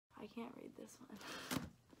can't read this one.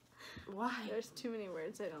 Why? There's too many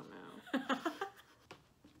words I don't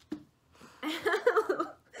know.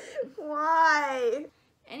 Why?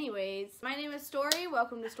 Anyways, my name is Story.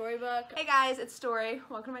 Welcome to Storribook. Hey guys, it's Story.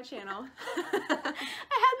 Welcome to my channel. I had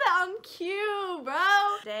that on cue, bro.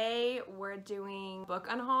 Today we're doing book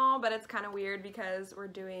unhaul, but it's kind of weird because we're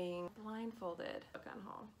doing blindfolded book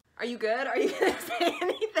unhaul. Are you good? Are you gonna say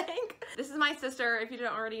anything? This is my sister, if you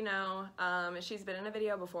don't already know. She's been in a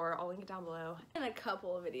video before. I'll link it down below. In a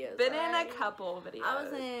couple of videos. Been in a couple of videos. I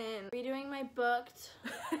was in redoing my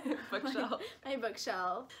bookshelf. my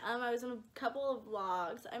bookshelf. I was in a couple of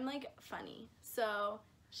vlogs. I'm like funny, so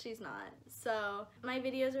she's not. So my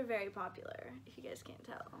videos are very popular, if you guys can't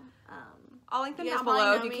tell. I'll link them down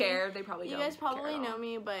below if you care. They probably don't. You guys probably know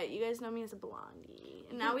me, but you guys know me as a blondie.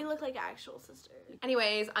 And now we look like actual sisters.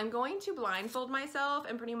 Anyways, I'm going to blindfold myself,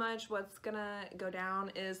 and pretty much what's gonna go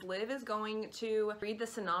down is Liv is going to read the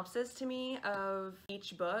synopsis to me of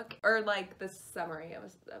each book, or like the summary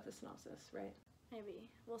of the synopsis, right? Maybe.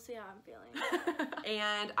 We'll see how I'm feeling.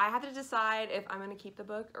 And I have to decide if I'm gonna keep the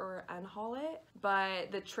book or unhaul it,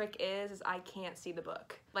 but the trick is I can't see the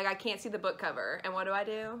book. Like, I can't see the book cover. And what do I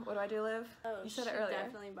do? What do I do, Liv? Oh, you said it she earlier.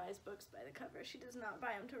 definitely buys books by the cover. She does not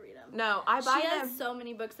buy them to read them. No, I buy them. She has so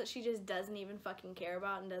many books that she just doesn't even fucking care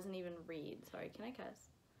about and doesn't even read. Sorry, can I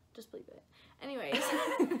cuss? Just bleep it. Anyways.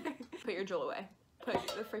 Put your jewel away. Put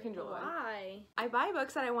the freaking jewel away. Why? I buy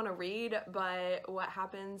books that I want to read, but what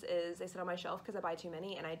happens is they sit on my shelf because I buy too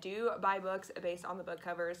many, and I do buy books based on the book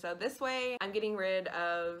cover. So this way, I'm getting rid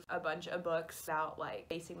of a bunch of books without like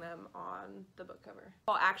basing them on the book cover.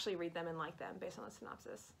 I'll actually read them and like them based on the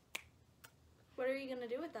synopsis. What are you gonna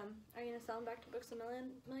do with them? Are you gonna sell them back to Books a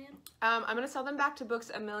Million? I'm gonna sell them back to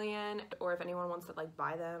Books a Million, or if anyone wants to like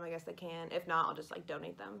buy them, I guess they can. If not, I'll just like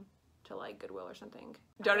donate them to like Goodwill or something.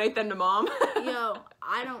 Donate them to mom. Yo,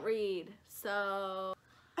 I don't read, so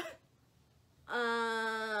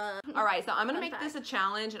alright, so I'm gonna make this a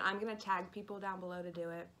challenge, and I'm gonna tag people down below to do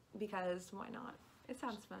it, because why not? It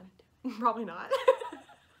sounds fun. Probably not.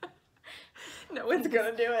 No one's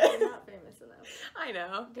gonna do it. You're not famous enough. I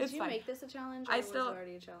know. Did it's you fine. make this a challenge, or I was still it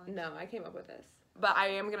already a challenge? No, I came up with this. But I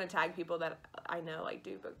am gonna tag people that I know like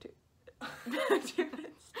do booktube.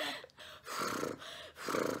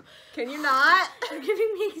 Can you not? You're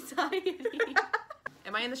giving me anxiety.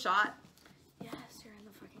 Am I in the shot? Yes, you're in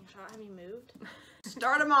the fucking shot. Have you moved?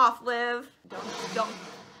 Start them off, Liv. Don't.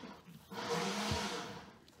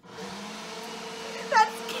 That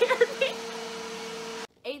scared me.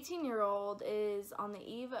 18-year-old is on the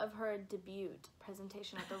eve of her debut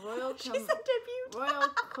presentation at the Royal She said debut. Royal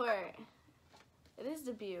Court. It is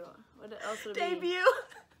debut. What else would it be? Debut.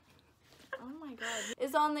 Oh my god.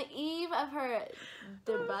 Is on the eve of her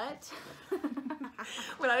debut.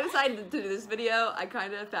 When I decided to do this video, I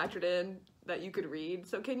kind of factored in that you could read.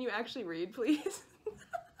 So can you actually read, please?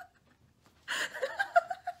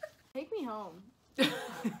 Take me home.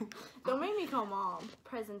 Don't make me call mom.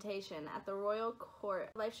 Presentation at the Royal Court.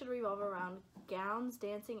 Life should revolve around gowns,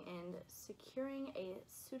 dancing, and securing a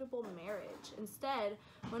suitable marriage. Instead,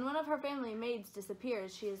 when one of her family maids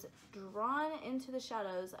disappears, she is drawn into the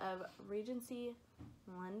shadows of Regency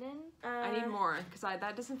Landin. I need more, because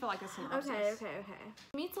that doesn't feel like a synopsis. Okay.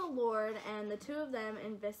 Meets a lord, and the two of them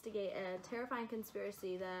investigate a terrifying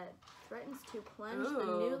conspiracy that threatens to plunge the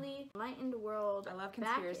newly enlightened world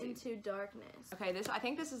back into darkness. Okay, I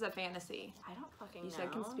think this is a fantasy. I don't fucking know. You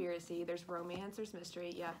said conspiracy, there's romance, there's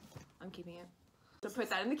mystery. Yeah, I'm keeping it. So put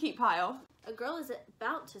that in the keep pile. A girl is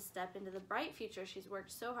about to step into the bright future she's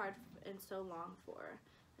worked so hard and so long for.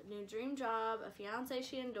 A new dream job, a fiance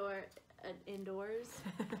she adores.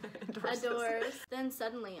 Then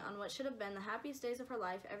suddenly, on what should have been the happiest days of her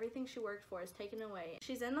life, everything she worked for is taken away.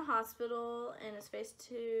 She's in the hospital and is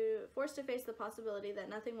forced to face the possibility that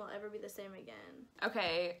nothing will ever be the same again.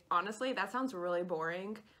 Okay, honestly, that sounds really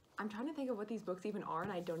boring. I'm trying to think of what these books even are,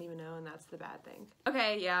 and I don't even know, and that's the bad thing.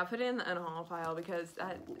 Okay, yeah, put it in the unhaul pile, because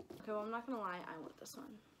that... Okay, well, I'm not gonna lie, I want this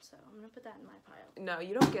one, so I'm gonna put that in my pile. No,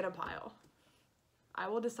 you don't get a pile. I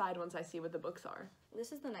will decide once I see what the books are.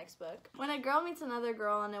 This is the next book. When a girl meets another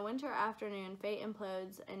girl on a winter afternoon, fate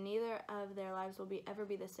implodes, and neither of their lives will ever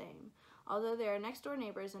be the same. Although they are next-door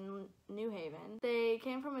neighbors in New Haven, they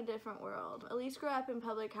came from a different world. Elise grew up in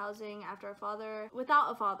public housing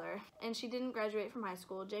without a father, and she didn't graduate from high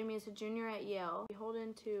school. Jamie is a junior at Yale,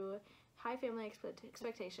 beholden to high family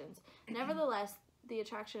expectations. Nevertheless, the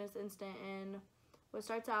attraction is instant, and what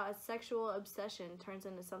starts out as sexual obsession turns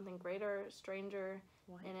into something greater, stranger,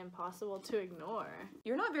 and impossible to ignore.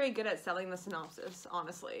 You're not very good at selling the synopsis,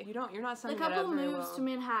 honestly. You're not selling The it up couple very moves well. to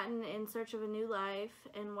Manhattan in search of a new life,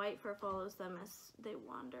 and white fur follows them as they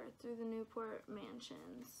wander through the Newport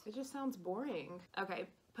mansions. It just sounds boring. Okay,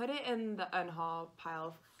 put it in the Unhaul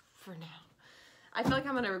pile for now. I feel like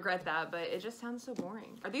I'm gonna regret that, but it just sounds so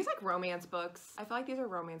boring. Are these like romance books? I feel like these are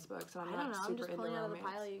romance books, and I'm not super I'm just into pulling out of romance.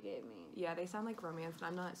 the pile you gave me. Yeah, they sound like romance, and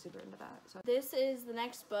I'm not super into that. So This is the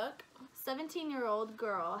next book. 17-year-old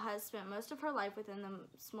girl has spent most of her life within the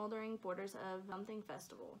smoldering borders of something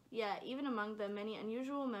festival. Yet, even among the many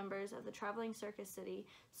unusual members of the traveling circus city,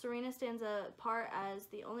 Serena stands apart as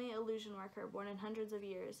the only illusion worker born in hundreds of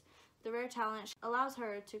years. The rare talent allows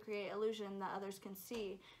her to create illusion that others can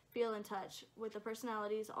see, feel, and touch, with the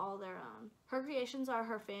personalities all their own. Her creations are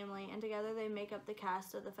her family, and together they make up the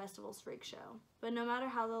cast of the festival's freak show. But no matter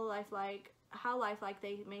how lifelike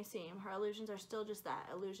they may seem, her illusions are still just that,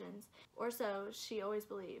 illusions. Or so she always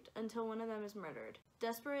believed, until one of them is murdered.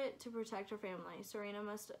 Desperate to protect her family, Serena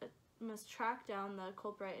must track down the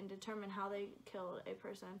culprit and determine how they killed a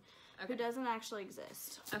person who doesn't actually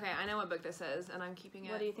exist. okay, I know what book this is, and I'm keeping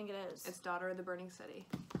it. What do you think it is? It's Daughter of the Burning City,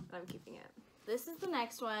 and I'm keeping it. This is the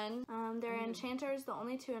next one. They're enchanters, the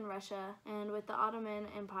only two in Russia, and with the Ottoman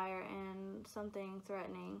Empire and something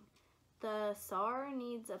threatening. The Tsar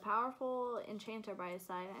needs a powerful enchanter by his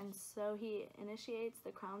side, and so he initiates the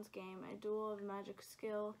Crown's Game, a duel of magic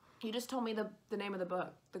skill. You just told me the name of the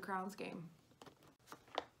book, The Crown's Game.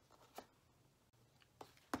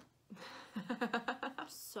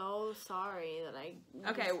 So sorry that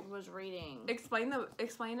I was reading. Explain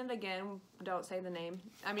it again. Don't say the name.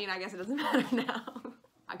 I mean, I guess it doesn't matter now.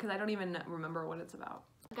 Because I don't even remember what it's about.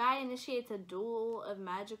 A guy initiates a duel of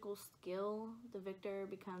magical skill. The victor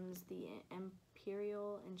becomes the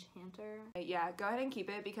Imperial Enchanter. Yeah, go ahead and keep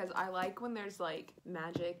it because I like when there's like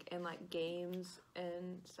magic and like games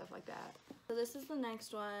and stuff like that. So this is the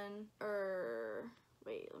next one.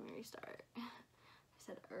 Wait, let me restart. I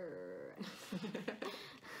said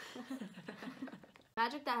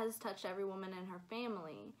Magic that has touched every woman in her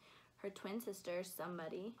family. Her twin sister,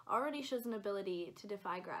 Somebody, already shows an ability to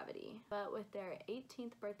defy gravity. But with their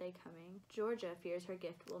 18th birthday coming, Georgia fears her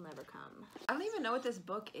gift will never come. I don't even know what this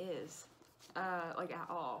book is, like at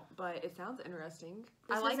all, but it sounds interesting.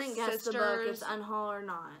 This I like isn't Guess the Book, it's Unhaul or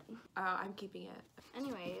Not. I'm keeping it.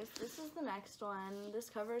 Anyways, this is the next one. This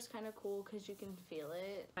cover is kind of cool because you can feel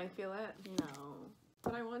it. I feel it. No.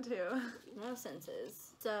 But I want to. No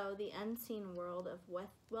senses. So, the unseen world of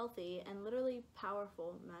wealthy and literally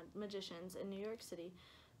powerful magicians in New York City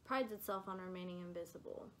prides itself on remaining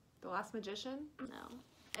invisible. The Last Magician? No.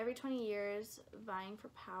 Every 20 years, vying for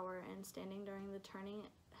power and standing during the turning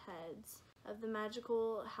heads of the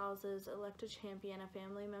magical houses, elect a champion, a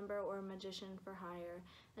family member, or a magician for hire,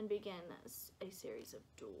 and begin a series of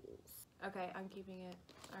duels. Okay, I'm keeping it.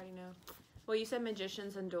 I already know. Well, you said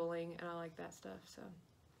magicians and dueling, and I like that stuff, so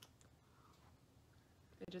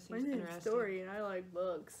it just seems interesting. Story, and I like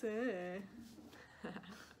books.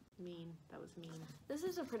 Mean. That was mean. This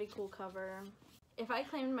is a pretty cool cover. If I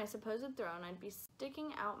claimed my supposed throne, I'd be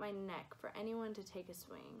sticking out my neck for anyone to take a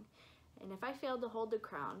swing. And if I failed to hold the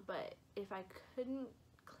crown, but if I couldn't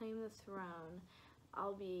claim the throne,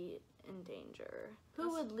 I'll be in danger.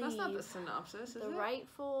 Who would leave That's not the synopsis, is the it?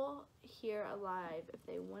 rightful here alive if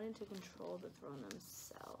they wanted to control the throne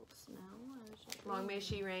themselves? No. Long May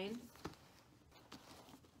She Reign?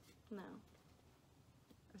 No,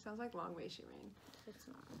 It sounds like Long May She Reign. it's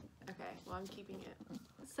not. Okay, well, I'm keeping it.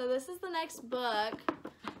 So this is the next book.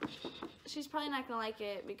 She's probably not gonna like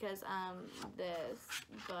it because this,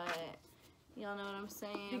 but y'all know what I'm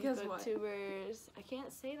saying. Because Booktubers. I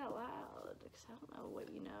can't say it out loud because I don't know what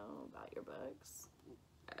you know about your books.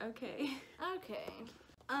 Okay. Okay.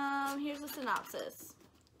 Here's the synopsis.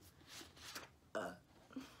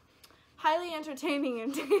 Highly entertaining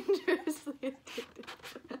and dangerously addictive.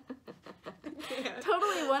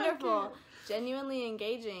 Totally wonderful. Genuinely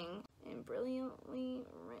engaging and brilliantly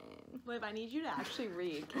written. Liv, I need you to actually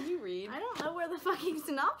read. Can you read? I don't know where the fucking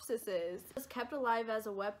synopsis is. Was kept alive as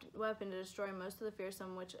a weapon to destroy most of the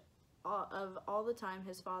fearsome, which of all the time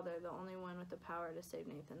his father, the only one with the power to save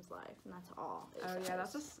Nathan's life, and that's all. Oh yeah,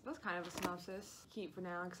 that's kind of a synopsis. Keep for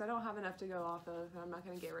now, because I don't have enough to go off of, and I'm not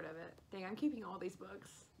gonna get rid of it. Dang, I'm keeping all these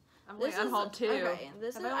books. I'm only unhauled 2. Okay,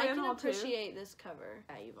 I can unhauled 2? appreciate this cover.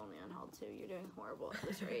 Yeah, you've only unhauled 2. You're doing horrible at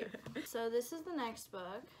this rate. So this is the next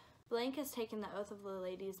book. Blank has taken the oath of the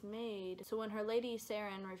lady's maid. So when her lady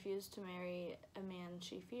Saren refused to marry a man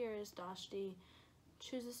she fears, Dashti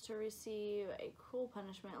chooses to receive a cruel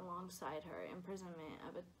punishment alongside her, imprisonment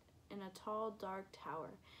in a tall, dark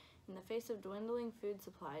tower. In the face of dwindling food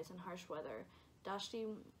supplies and harsh weather, Dashti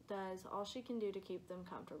does all she can do to keep them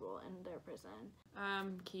comfortable in their prison.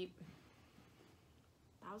 Keep.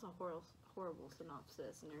 That was a horrible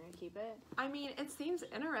synopsis, and you're gonna keep it? I mean, it seems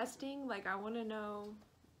interesting. Like, I want to know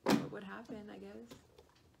what would happen, I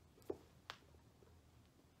guess.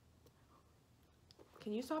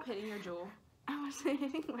 Can you stop hitting your jewel? I wasn't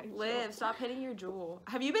hitting my jewel. Liv, stop hitting your jewel.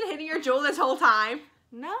 Have you been hitting your jewel this whole time?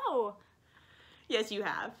 No. Yes, you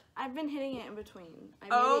have. I've been hitting it in between.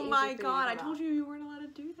 Oh my god, I told you weren't allowed to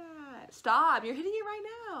do that. Stop, you're hitting it right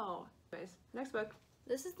now. Anyways, next book.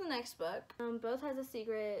 This is the next book. Both has a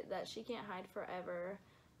secret that she can't hide forever.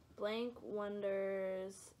 Blank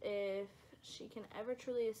wonders if she can ever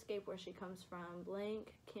truly escape where she comes from.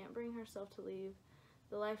 Blank can't bring herself to leave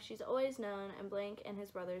the life she's always known, and Blank and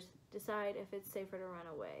his brothers decide if it's safer to run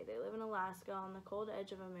away. They live in Alaska on the cold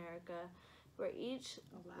edge of America, where each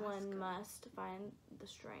one must find the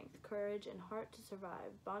strength, courage, and heart to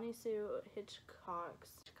survive. Bonnie Sue Hitchcock's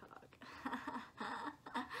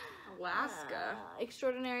Alaska.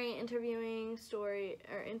 Extraordinary interviewing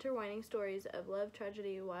intertwining stories of love,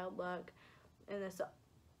 tragedy, wild luck, and the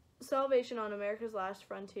salvation on America's last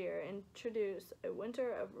frontier. Introduce a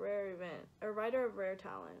writer of rare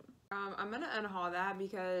talent. I'm gonna unhaul that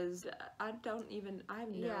because I have no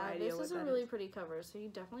idea what that is. This is a really pretty cover, so you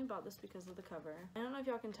definitely bought this because of the cover. I don't know if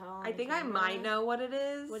y'all can tell. I think I might know what it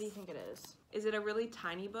is. What do you think it is? Is it a really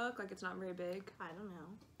tiny book? Like, it's not very big? I don't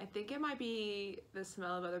know. I think it might be The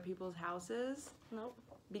Smell of Other People's Houses. Nope.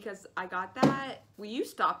 Because I got that. Will you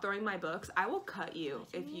stop throwing my books? I will cut you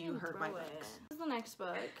if you hurt my books. This is the next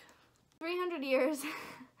book. 300 years.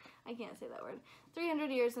 I can't say that word.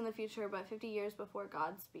 300 years in the future, but 50 years before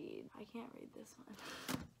Godspeed. I can't read this one.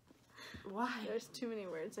 Why? There's too many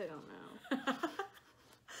words I don't know.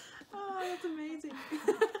 Oh, that's amazing.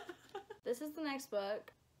 This is the next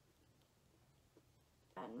book.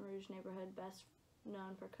 Baton Rouge neighborhood, best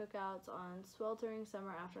known for cookouts on sweltering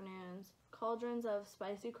summer afternoons, cauldrons of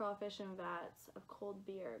spicy crawfish and vats of cold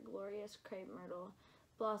beer, glorious crepe myrtle,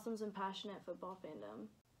 blossoms and passionate football fandom.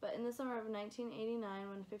 But in the summer of 1989,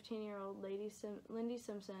 when 15-year-old Lindy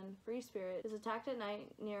Simpson, free spirit, is attacked at night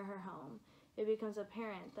near her home, it becomes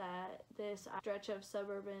apparent that this stretch of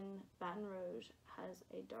suburban Baton Rouge has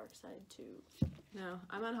a dark side too. No,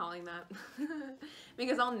 I'm unhauling that.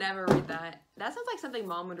 Because I'll never read that. That sounds like something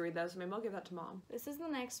Mom would read though, so maybe I'll give that to Mom. This is the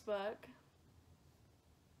next book.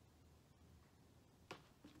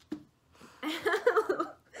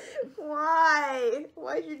 Why?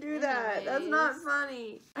 Why'd you do that? That's not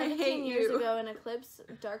funny. I hate you. Years ago, an eclipse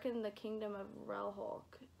darkened the kingdom of Relhulk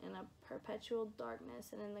in a perpetual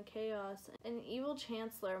darkness, and in the chaos, an evil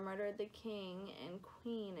chancellor murdered the king and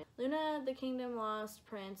queen. Luna, the kingdom-lost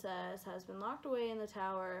princess, has been locked away in the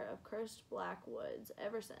Tower of Cursed Black Woods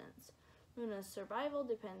ever since. Luna's survival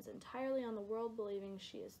depends entirely on the world believing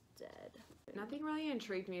she is dead. Nothing really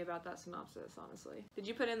intrigued me about that synopsis, honestly. Did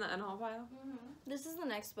you put in the unhaul pile? Mm-hmm. This is the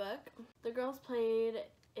next book. The girls played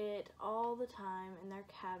it all the time in their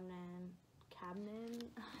cabin.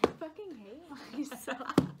 I fucking hate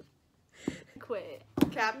myself. Quit.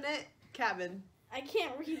 Cabinet? Cabin. I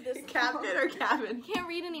can't read this. Cabinet or cabin? I can't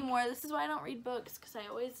read anymore. This is why I don't read books, because I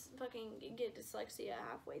always fucking get dyslexia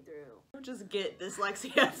halfway through. Don't just get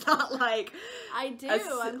dyslexia. It's not like I do.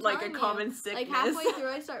 I'm like a common sickness. Like halfway through,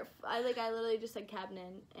 I literally just said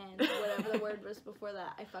cabinet, and whatever the word was before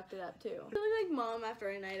that, I fucked it up too. I look like Mom after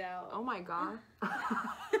a night out. Oh my god.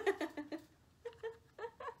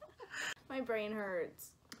 My brain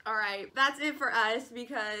hurts. All right, that's it for us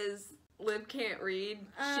because Liv can't read.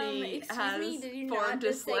 She has did you formed not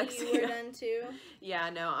just dyslexia. Say you were done too? Yeah,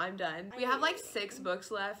 no, I'm done. We have like 6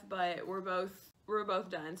 books left, but we're both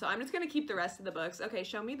done. So I'm just gonna keep the rest of the books. Okay,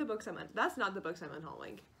 show me the books that's not the books I'm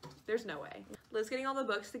unhauling. There's no way. Liv's getting all the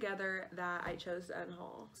books together that I chose to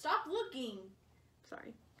unhaul. Stop looking.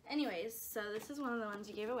 Sorry. Anyways, so this is one of the ones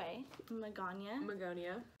you gave away.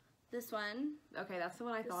 Magonia. This one. Okay, that's the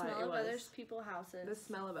one I thought it was. The Smell of Other People's Houses. The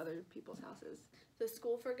Smell of Other People's Houses. The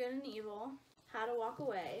School for Good and Evil. How to Walk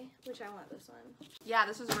Away, which I want this one. Yeah,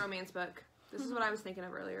 this is a romance book. This is what I was thinking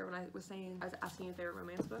of earlier when I was asking if they were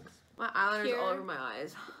romance books. My eyeliner's all over my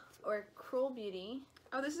eyes. Or Cruel Beauty.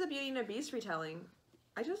 Oh, this is a Beauty and a Beast retelling.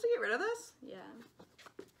 I just have to get rid of this?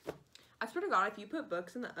 Yeah. I swear to God, if you put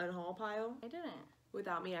books in the unhaul pile. I didn't.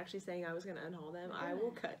 Without me actually saying I was going to unhaul them, I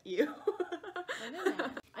will cut you. I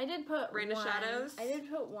didn't. I did put Rain of Shadows? I did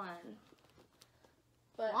put one.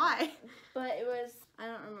 But, why? But it was, I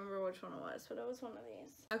don't remember which one it was, but it was one of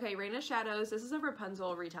these. Okay, Rain of Shadows. This is a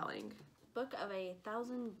Rapunzel retelling. Book of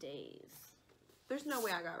 1,000 Days. There's no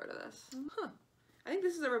way I got rid of this. Huh. I think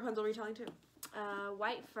this is a Rapunzel retelling too.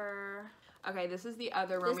 White Fur. Okay, this is the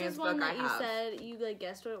other romance book I have. This is one that you said you like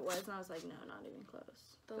guessed what it was, and I was like, no, not even close.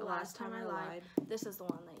 The Last Time I Lied. This is the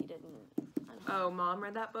one that you didn't. Oh, Mom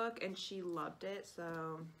read that book and she loved it,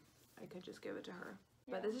 so I could just give it to her.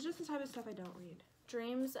 Yeah. But this is just the type of stuff I don't read.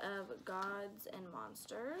 Dreams of Gods and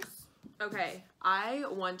Monsters. Okay, I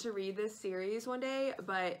want to read this series one day,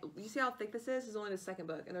 but you see how thick this is? This is only the second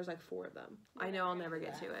book, and there's like 4 of them. I know I'll never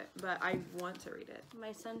get to it, but I want to read it.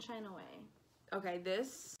 My Sunshine Away. Okay,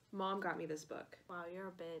 Mom got me this book. Wow, you're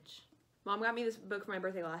a bitch. Mom got me this book for my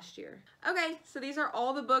birthday last year. Okay, so these are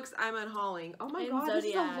all the books I'm unhauling. Oh my god, this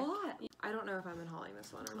is a lot. I don't know if I'm unhauling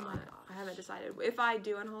this one or not. I haven't decided. If I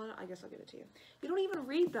do unhaul it, I guess I'll give it to you. You don't even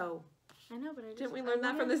read though. I know, but I just... Didn't we learn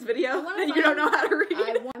that from this video? And you don't know how to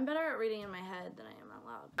read? I'm better at reading in my head than I am out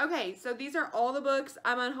loud. Okay, so these are all the books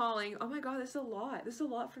I'm unhauling. Oh my god, this is a lot. This is a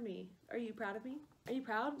lot for me. Are you proud of me? Are you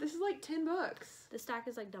proud? This is like 10 books. The stack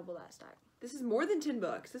is like double that stack. This is more than 10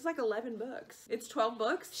 books. This is like 11 books. It's 12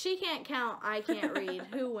 books. She can't count. I can't read.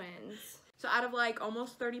 Who wins? So out of like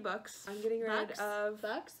almost 30 books, I'm getting rid of...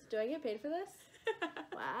 Bucks? Do I get paid for this?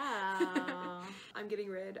 Wow. I'm getting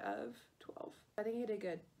rid of 12. I think I did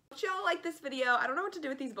good. If y'all like this video, I don't know what to do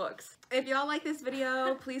with these books. If y'all like this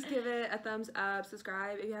video, please give it a thumbs up,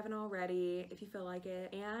 subscribe if you haven't already, if you feel like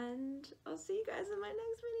it, and I'll see you guys in my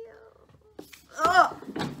next video. Oh!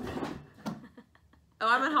 Oh,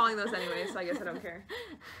 I'm unhauling those anyway, so I guess I don't care.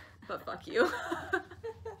 But fuck you.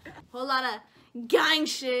 Whole lot of gang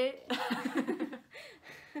shit.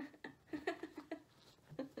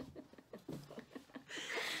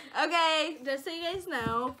 Okay, just so you guys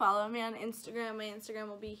know, follow me on Instagram. My Instagram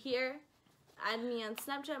will be here. Add me on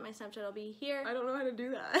Snapchat. My Snapchat will be here. I don't know how to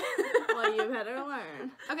do that. Well, you better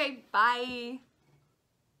learn. Okay, bye.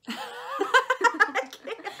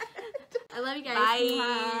 I love you guys.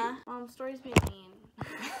 Bye. Mom, Story's being mean.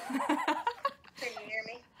 Can you hear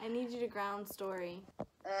me? I need you to ground Story.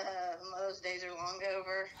 Those days are long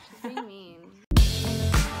over. She's being mean.